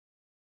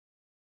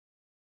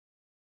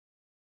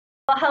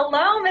Well,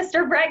 hello,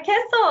 Mr. Brett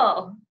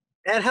Kissel.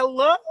 And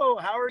hello,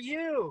 how are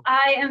you?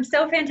 I am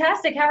so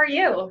fantastic. How are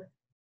you?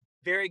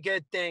 Very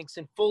good, thanks.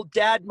 In full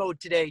dad mode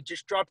today.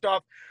 Just dropped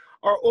off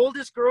our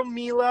oldest girl,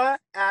 Mila,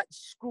 at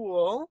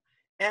school.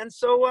 And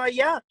so,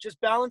 yeah, just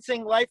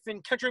balancing life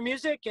in country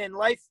music and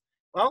life,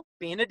 well,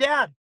 being a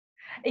dad.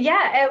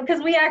 Yeah,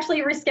 because we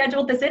actually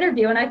rescheduled this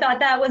interview, and I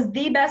thought that was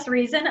the best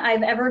reason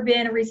I've ever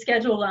been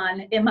rescheduled on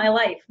in my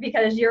life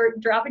because you're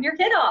dropping your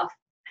kid off.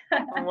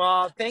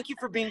 Well, thank you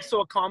for being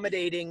so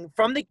accommodating.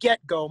 From the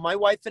get-go, my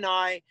wife and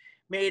I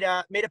made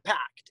a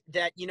pact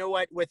that, you know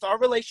what, with our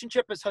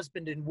relationship as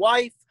husband and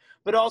wife,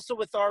 but also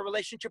with our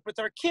relationship with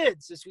our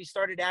kids, as we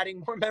started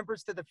adding more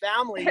members to the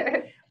family,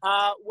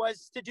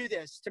 was to do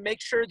this, to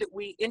make sure that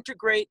we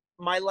integrate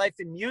my life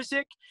in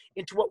music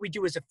into what we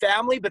do as a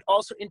family, but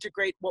also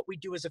integrate what we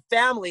do as a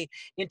family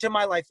into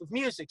my life of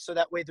music. So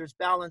that way there's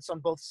balance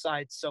on both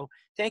sides. So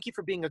thank you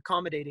for being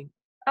accommodating.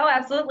 Oh,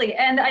 absolutely.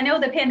 And I know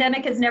the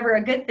pandemic is never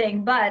a good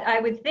thing, but I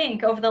would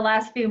think over the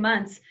last few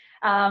months,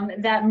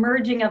 that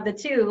merging of the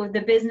two, the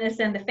business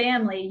and the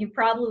family, you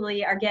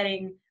probably are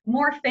getting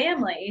more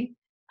family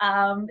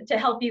to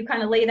help you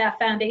kind of lay that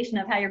foundation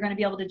of how you're going to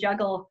be able to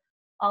juggle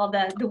all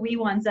the wee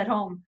ones at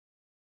home.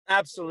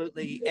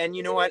 Absolutely. And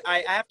you know what?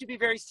 I have to be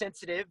very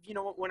sensitive,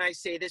 when I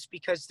say this,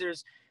 because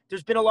there's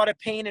been a lot of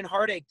pain and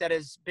heartache that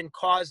has been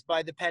caused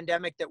by the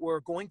pandemic that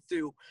we're going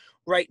through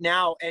right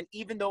now. And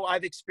even though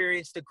I've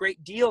experienced a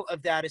great deal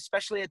of that,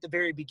 especially at the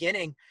very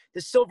beginning,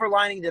 the silver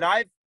lining that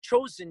I've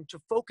chosen to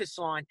focus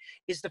on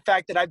is the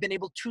fact that I've been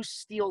able to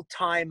steal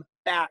time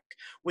back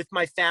with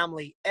my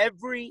family.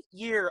 Every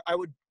year I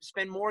would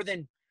spend more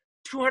than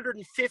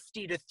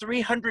 250 to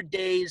 300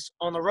 days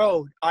on the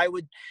road. I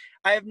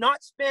have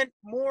not spent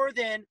more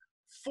than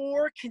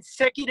 4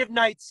 consecutive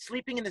nights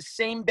sleeping in the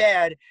same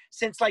bed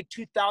since like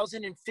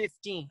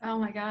 2015. Oh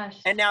my gosh.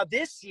 And now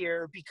this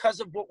year, because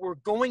of what we're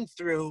going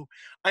through,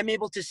 I'm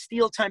able to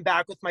steal time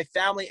back with my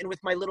family and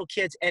with my little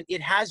kids. And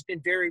it has been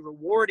very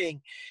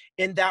rewarding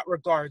in that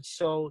regard.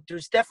 So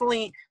there's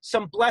definitely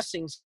some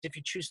blessings if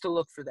you choose to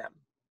look for them.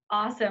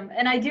 Awesome.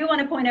 And I do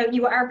want to point out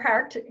you are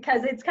parked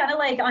because it's kind of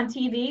like on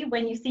TV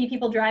when you see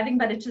people driving,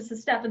 but it's just the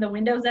stuff in the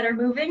windows that are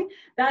moving.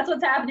 That's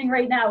what's happening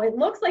right now. It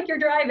looks like you're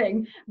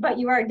driving, but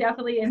you are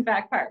definitely in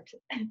fact parked.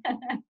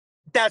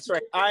 That's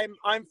right.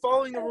 I'm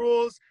following the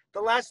rules.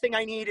 The last thing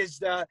I need is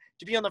to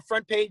be on the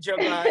front page of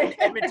an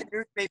Edmonton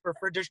newspaper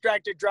for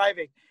distracted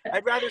driving.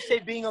 I'd rather say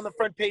being on the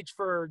front page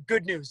for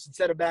good news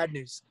instead of bad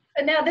news.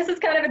 Now, this is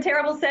kind of a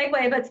terrible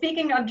segue, but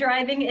speaking of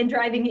driving and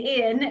driving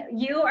in,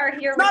 you are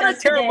here with us today. Not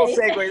a terrible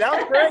segue.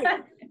 That was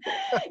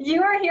great.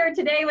 You are here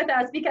today with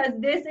us because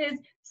this is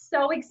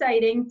so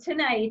exciting.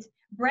 Tonight,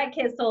 Brett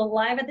Kissel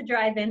live at the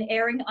drive-in,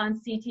 airing on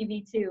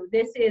CTV2.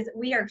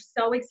 We are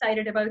so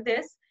excited about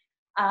this.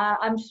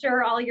 I'm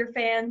sure all your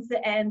fans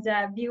and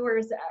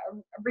viewers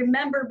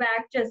remember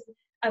back just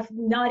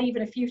not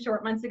even a few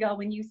short months ago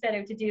when you set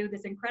out to do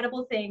this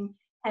incredible thing,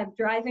 have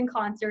drive-in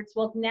concerts.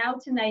 Well, now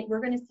tonight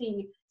we're going to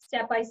see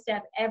step by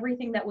step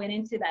everything that went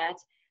into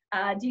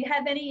that. Do you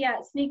have any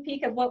sneak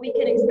peek of what we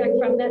can expect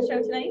from that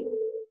show tonight?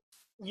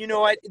 You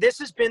know what? This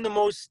has been the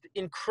most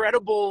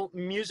incredible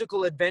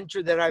musical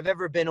adventure that I've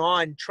ever been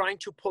on, trying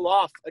to pull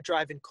off a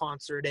drive-in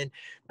concert. And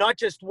not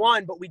just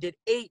one, but we did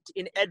 8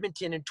 in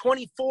Edmonton and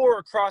 24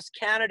 across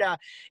Canada.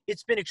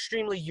 It's been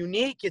extremely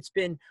unique. It's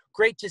been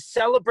great to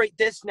celebrate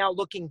this now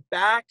looking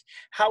back.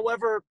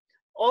 However,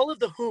 all of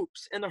the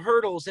hoops and the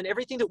hurdles and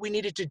everything that we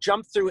needed to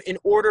jump through in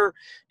order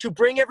to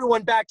bring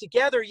everyone back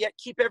together, yet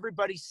keep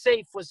everybody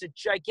safe, was a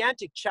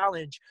gigantic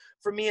challenge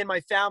for me and my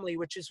family,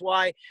 which is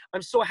why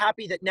I'm so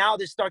happy that now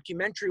this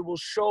documentary will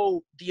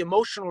show the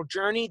emotional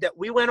journey that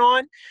we went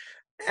on,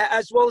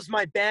 as well as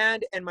my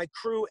band and my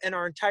crew and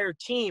our entire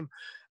team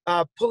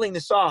pulling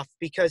this off,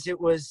 because it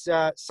was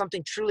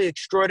something truly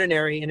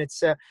extraordinary. And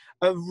it's a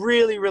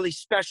really, really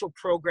special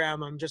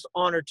program. I'm just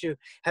honored to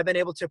have been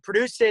able to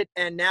produce it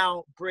and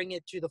now bring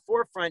it to the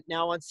forefront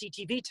now on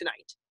CTV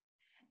tonight.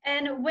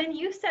 And when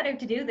you set out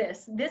to do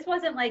this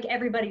wasn't like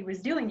everybody was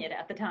doing it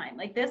at the time.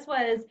 Like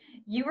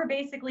you were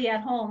basically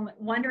at home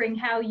wondering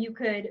how you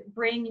could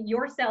bring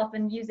yourself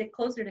and music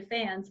closer to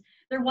fans.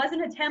 There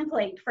wasn't a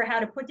template for how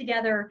to put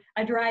together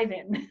a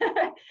drive-in.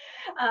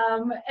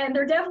 And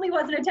there definitely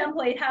wasn't a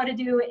template how to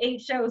do 8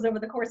 shows over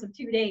the course of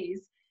 2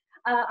 days.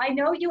 I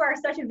know you are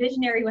such a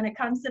visionary when it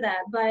comes to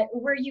that, but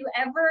were you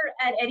ever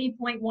at any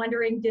point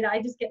wondering, did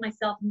I just get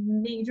myself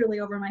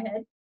majorly over my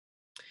head?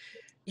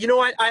 You know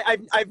what?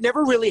 I've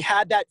never really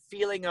had that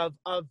feeling of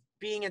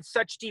being in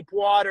such deep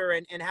water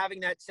and having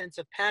that sense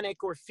of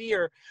panic or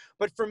fear.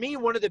 But for me,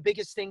 one of the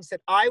biggest things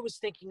that I was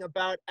thinking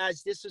about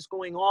as this is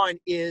going on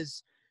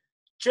is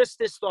just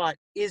this thought: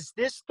 is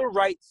this the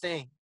right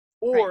thing?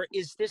 Or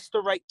is this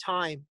the right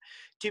time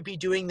to be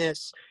doing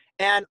this?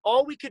 And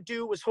all we could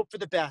do was hope for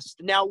the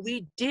best. Now,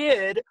 we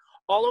did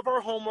all of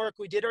our homework.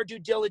 We did our due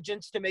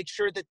diligence to make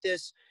sure that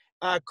this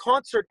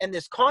concert and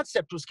this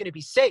concept was going to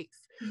be safe.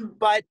 Mm-hmm.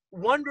 But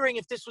wondering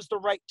if this was the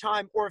right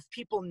time or if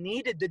people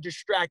needed the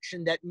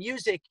distraction that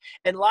music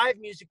and live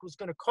music was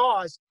going to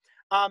cause,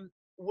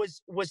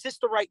 was this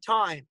the right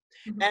time?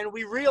 Mhm. And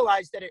we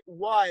realized that it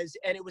was,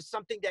 and it was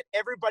something that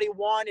everybody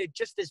wanted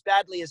just as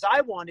badly as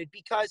I wanted,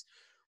 because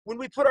when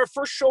we put our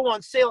first show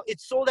on sale, it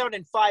sold out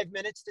in 5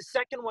 minutes. The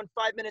second one,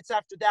 5 minutes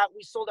after that,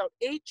 we sold out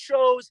 8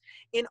 shows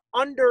in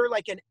under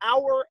like an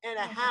hour and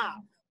a Oh, half.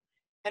 wow.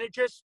 And it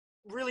just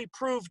really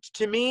proved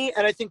to me,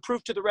 and I think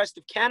proved to the rest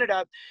of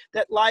Canada,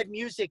 that live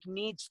music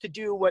needs to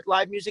do what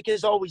live music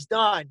has always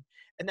done,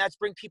 and that's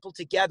bring people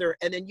together.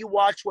 And then you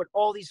watch what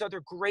all these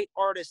other great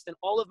artists and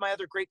all of my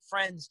other great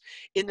friends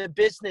in the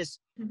business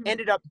Mhm.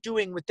 ended up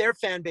doing with their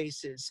fan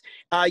bases.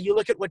 You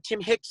look at what Tim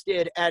Hicks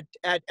did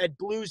at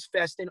Blues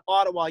Fest in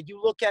Ottawa.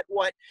 You look at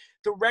what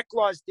the Rec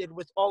Laws did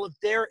with all of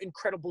their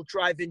incredible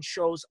drive-in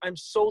shows. I'm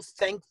so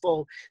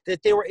thankful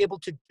that they were able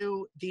to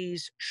do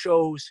these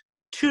shows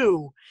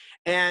too,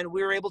 and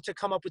we were able to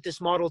come up with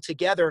this model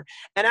together.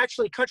 And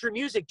actually, country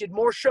music did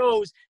more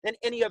shows than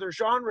any other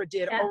genre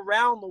did Yeah.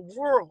 around the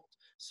world.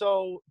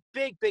 So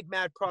big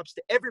mad props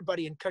to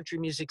everybody in country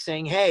music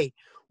saying, hey,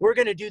 we're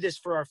going to do this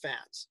for our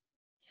fans.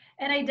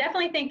 And I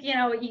definitely think, you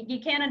know,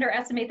 you can't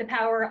underestimate the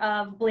power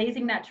of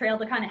blazing that trail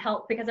to kind of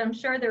help, because I'm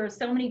sure there were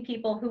so many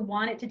people who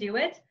wanted to do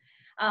it.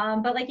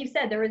 But like you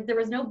said, there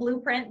was no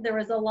blueprint. There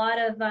was a lot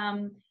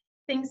of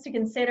things to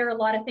consider, a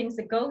lot of things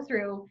to go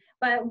through.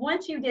 But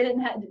once you did it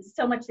and had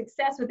so much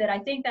success with it, I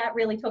think that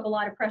really took a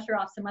lot of pressure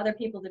off some other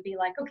people to be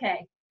like,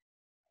 okay,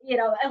 you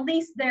know, at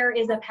least there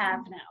is a path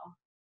now.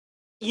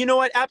 You know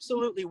what?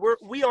 Absolutely.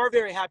 We are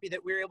very happy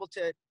that we were able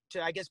to,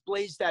 I guess,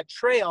 blaze that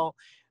trail.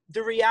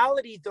 The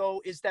reality,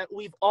 though, is that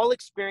we've all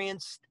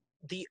experienced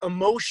the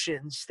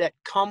emotions that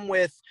come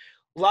with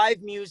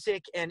live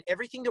music and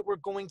everything that we're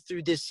going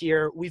through this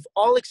year. We've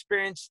all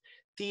experienced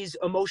these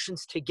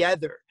emotions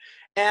together.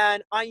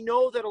 And I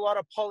know that a lot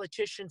of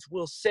politicians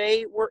will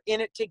say we're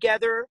in it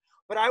together,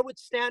 but I would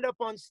stand up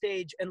on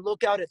stage and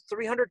look out at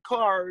 300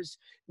 cars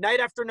night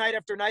after night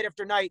after night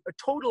after night, a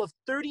total of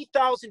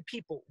 30,000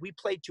 people. We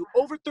played to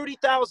over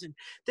 30,000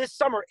 this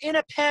summer in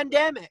a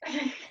pandemic.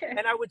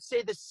 And I would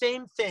say the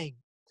same thing.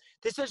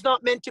 This is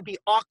not meant to be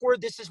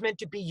awkward. This is meant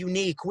to be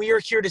unique. We are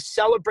here to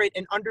celebrate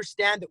and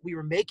understand that we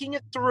are making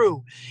it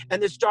through.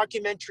 And this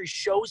documentary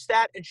shows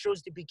that, and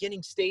shows the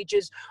beginning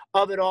stages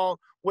of it all,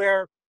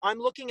 where I'm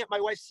looking at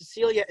my wife,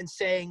 Cecilia, and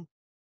saying,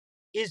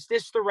 is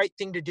this the right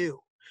thing to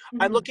do?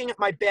 I'm Mhm. looking at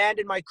my band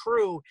and my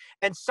crew,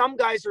 and some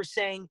guys are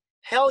saying,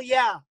 hell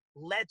yeah,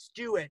 let's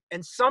do it.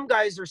 And some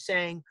guys are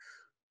saying,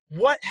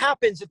 what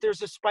happens if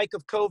there's a spike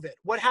of COVID?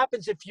 What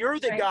happens if you're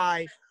the Right.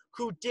 guy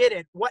who did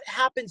it? What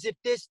happens if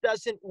this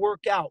doesn't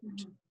work out?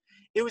 Mhm.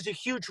 It was a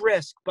huge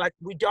risk, but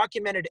we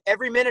documented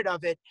every minute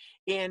of it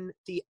in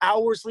the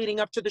hours leading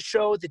up to the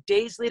show, the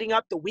days leading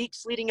up, the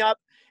weeks leading up,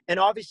 and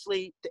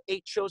obviously the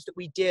 8 shows that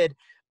we did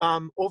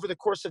over the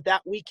course of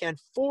that weekend.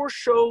 4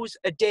 shows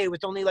a day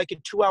with only like a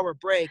 2-hour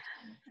break.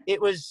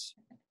 It was,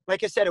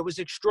 like I said, it was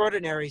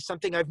extraordinary,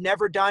 something I've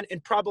never done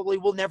and probably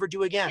will never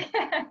do again.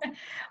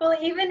 Well,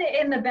 even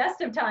in the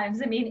best of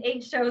times, I mean,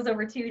 8 shows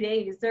over 2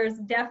 days, there's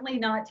definitely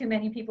not too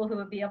many people who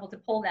would be able to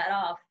pull that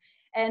off.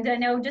 And I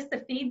know just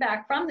the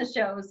feedback from the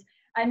shows,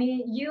 I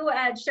mean, you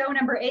at show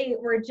number 8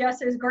 were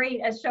just as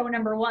great as show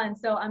number 1.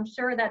 So I'm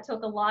sure that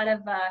took a lot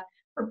of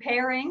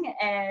preparing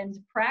and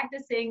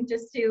practicing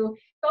just to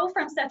go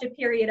from such a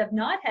period of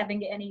not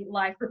having any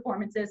live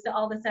performances to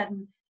all of a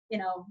sudden, you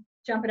know,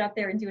 jumping up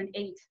there and doing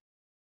 8.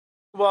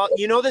 Well,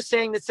 you know the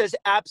saying that says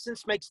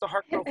absence makes the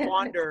heart grow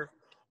fonder,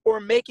 or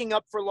making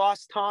up for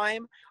lost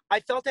time.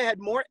 I felt I had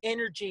more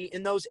energy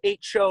in those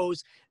 8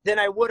 shows than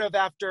I would have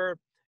after,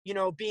 you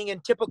know, being in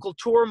typical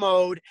tour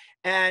mode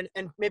and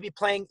maybe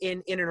playing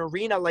in an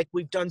arena like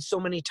we've done so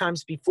many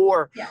times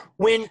before. Yeah.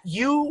 When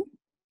you,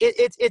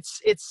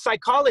 it's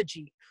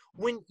psychology.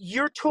 When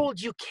you're told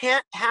you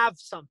can't have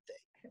something,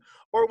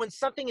 or when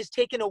something is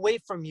taken away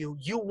from you,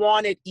 you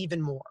want it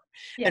even more.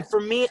 Yeah. And for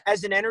me,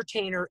 as an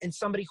entertainer and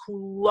somebody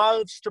who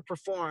loves to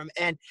perform,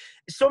 and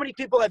so many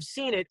people have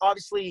seen it,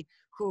 obviously,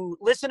 who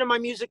listen to my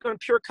music on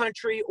Pure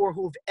Country or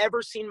who've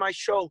ever seen my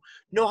show,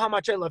 know how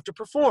much I love to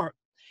perform.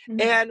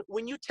 Mhm. And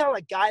when you tell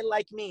a guy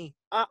like me,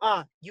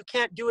 you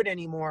can't do it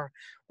anymore.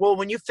 Well,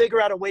 when you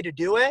figure out a way to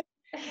do it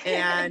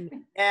and,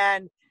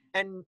 and,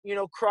 you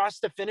know, cross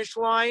the finish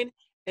line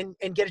and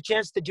get a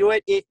chance to do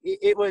it,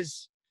 it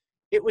was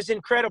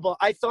incredible.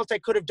 I felt I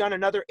could have done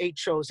another 8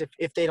 shows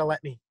if they'd have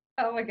let me.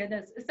 Oh my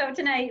goodness. So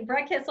tonight,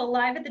 Brett Kissel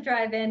live at the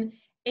drive-in,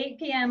 8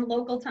 p.m.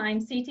 local time,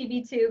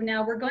 CTV2.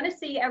 Now we're going to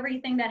see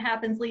everything that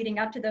happens leading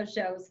up to those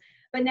shows.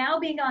 But now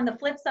being on the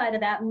flip side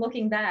of that and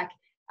looking back,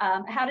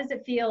 how does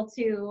it feel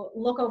to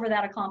look over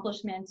that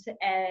accomplishment?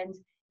 And,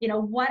 you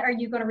know, what are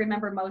you going to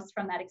remember most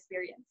from that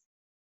experience?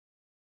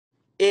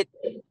 It's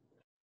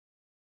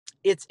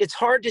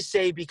hard to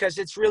say because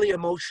it's really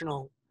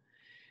emotional.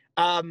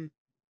 The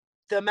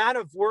amount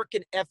of work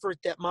and effort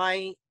that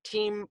my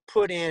team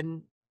put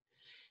in,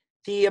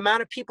 the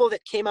amount of people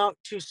that came out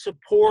to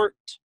support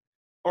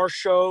our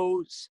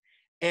shows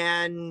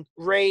and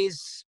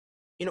raise,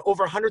 you know,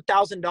 over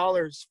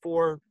 $100,000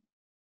 for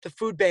the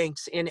food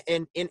banks in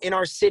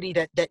our city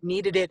that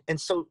needed it and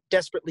so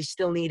desperately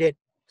still need it.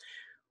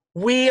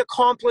 we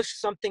accomplished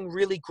something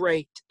really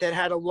great that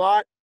had a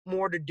lot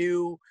more to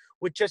do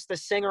with just the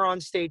singer on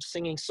stage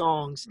singing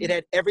songs. It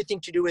had everything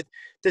to do with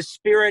the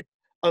spirit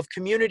of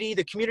community,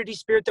 the community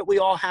spirit that we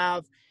all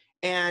have,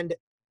 and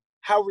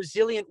how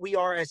resilient we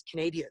are as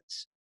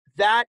Canadians.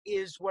 That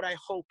is what I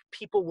hope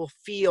people will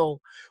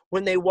feel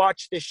when they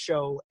watch this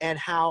show, and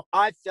how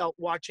I felt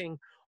watching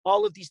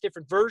all of these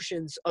different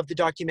versions of the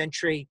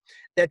documentary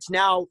that's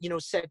now,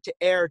 set to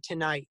air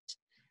tonight.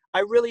 I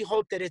really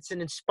hope that it's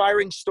an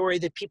inspiring story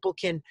that people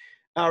can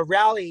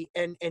rally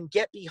and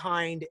get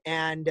behind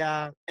and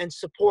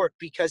support,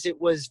 because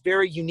it was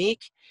very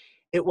unique.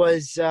 It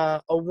was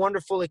a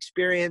wonderful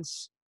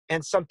experience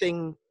and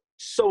something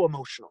so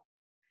emotional.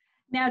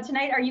 Now,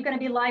 tonight, are you going to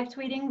be live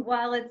tweeting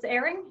while it's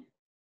airing?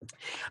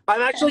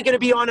 I'm actually going to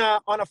be on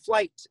a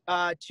flight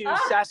to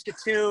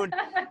Saskatoon.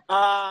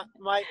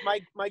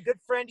 My good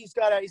friend, he's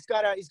got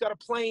a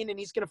plane, and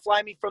he's going to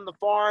fly me from the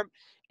farm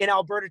in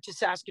Alberta to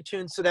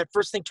Saskatoon, so that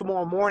first thing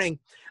tomorrow morning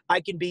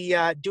I can be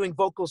doing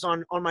vocals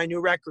on my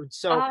new record.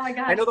 So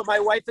I know that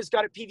my wife has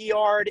got it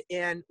PVR'd,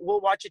 and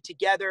we'll watch it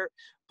together.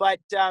 But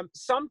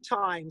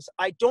sometimes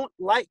I don't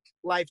like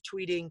live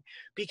tweeting,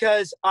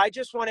 because I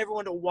just want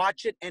everyone to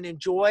watch it and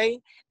enjoy,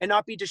 and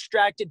not be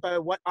distracted by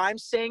what I'm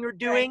saying or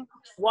doing. Right.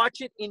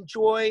 Watch it,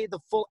 enjoy the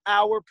full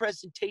hour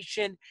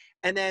presentation,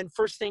 and then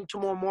first thing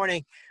tomorrow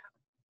morning,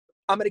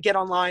 I'm going to get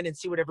online and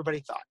see what everybody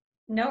thought.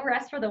 No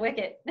rest for the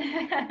wicked.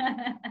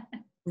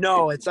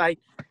 No, as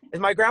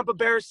my grandpa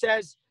Bear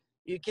says,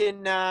 you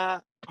can,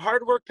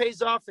 hard work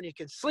pays off, and you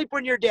can sleep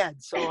when you're dead.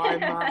 So I'm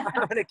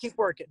going to keep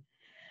working.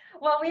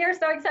 Well, we are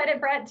so excited,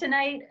 Brett.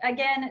 Tonight,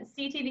 again,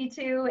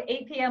 CTV2,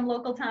 8 p.m.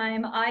 local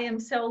time. I am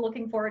so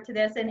looking forward to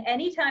this. And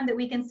anytime that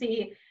we can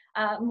see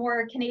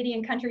more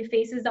Canadian country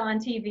faces on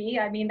TV,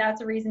 I mean,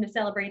 that's a reason to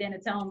celebrate in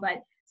its own.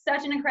 But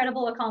such an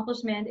incredible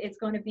accomplishment. It's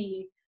going to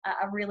be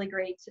a really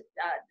great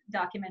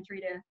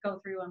documentary to go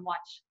through and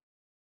watch.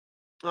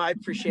 I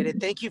appreciate it.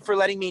 Thank you for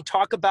letting me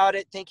talk about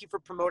it. Thank you for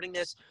promoting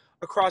this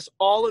across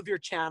all of your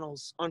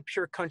channels on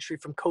Pure Country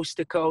from coast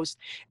to coast.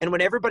 And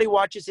when everybody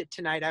watches it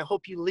tonight, I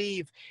hope you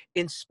leave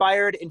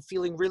inspired and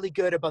feeling really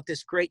good about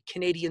this great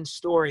Canadian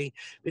story,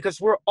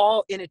 because we're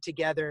all in it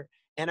together,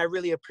 and I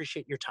really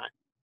appreciate your time.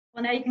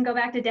 Well, now you can go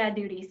back to dad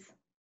duties.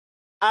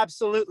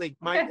 Absolutely.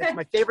 It's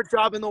my favorite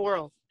job in the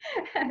world.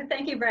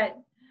 Thank you, Brett.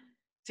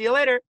 See you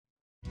later.